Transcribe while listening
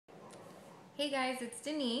Hey guys, it's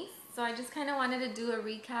Denise. So I just kind of wanted to do a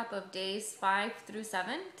recap of days 5 through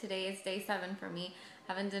 7. Today is day 7 for me.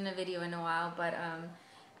 Haven't done a video in a while, but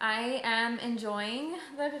I am enjoying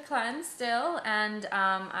the cleanse still, and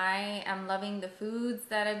I am loving the foods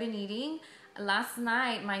that I've been eating. Last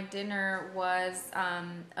night my dinner was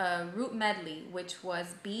a root medley, which was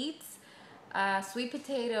beets, sweet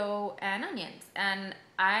potato, and onions. And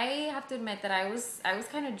I have to admit that I was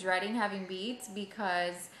kind of dreading having beets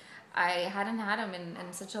because I hadn't had them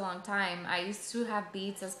in such a long time. I used to have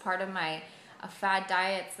beets as part of my fad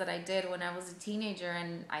diets that I did when I was a teenager,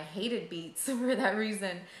 and I hated beets for that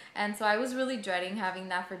reason. And so I was really dreading having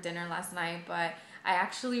that for dinner last night, but I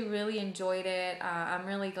actually really enjoyed it. I'm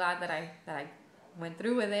really glad that I went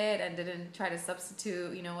through with it and didn't try to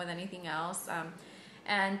substitute, with anything else.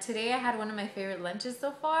 And today I had one of my favorite lunches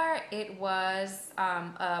so far. It was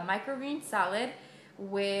a microgreen salad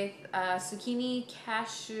with zucchini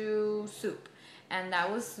cashew soup, and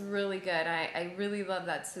that was really good. I really love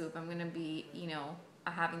that soup. I'm gonna be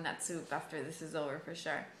having that soup after this is over for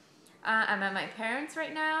sure. I'm at my parents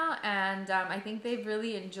right now, and I think they've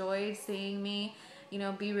really enjoyed seeing me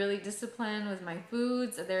be really disciplined with my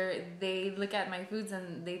foods. They look at my foods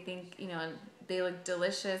and they think they look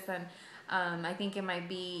delicious, and I think it might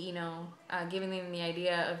be giving them the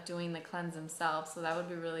idea of doing the cleanse themselves. So that would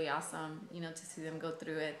be really awesome to see them go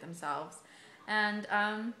through it themselves. And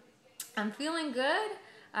I'm feeling good.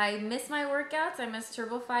 I miss my workouts. I miss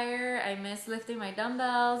Turbo Fire. I miss lifting my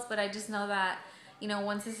dumbbells, but I just know that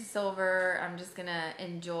once this is over, I'm just gonna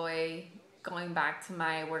enjoy going back to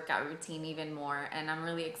my workout routine even more. And I'm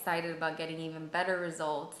really excited about getting even better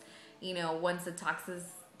results once the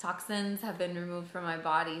toxins have been removed from my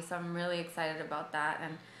body. So I'm really excited about that.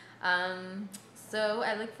 And so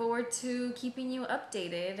I look forward to keeping you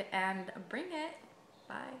updated, and bring it.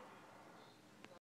 Bye.